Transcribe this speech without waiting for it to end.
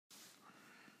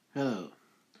Hello.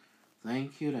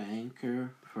 Thank you to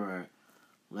Anchor for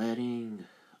letting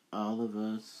all of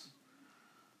us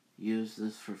use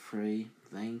this for free.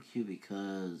 Thank you,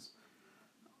 because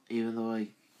even though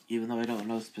I don't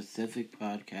know specific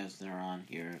podcasts that are on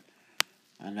here,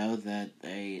 I know that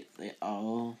they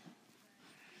all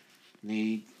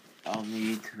need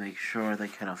to make sure they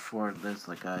can afford this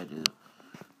like I do.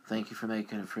 Thank you for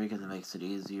making it free, because it makes it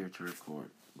easier to record.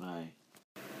 Bye.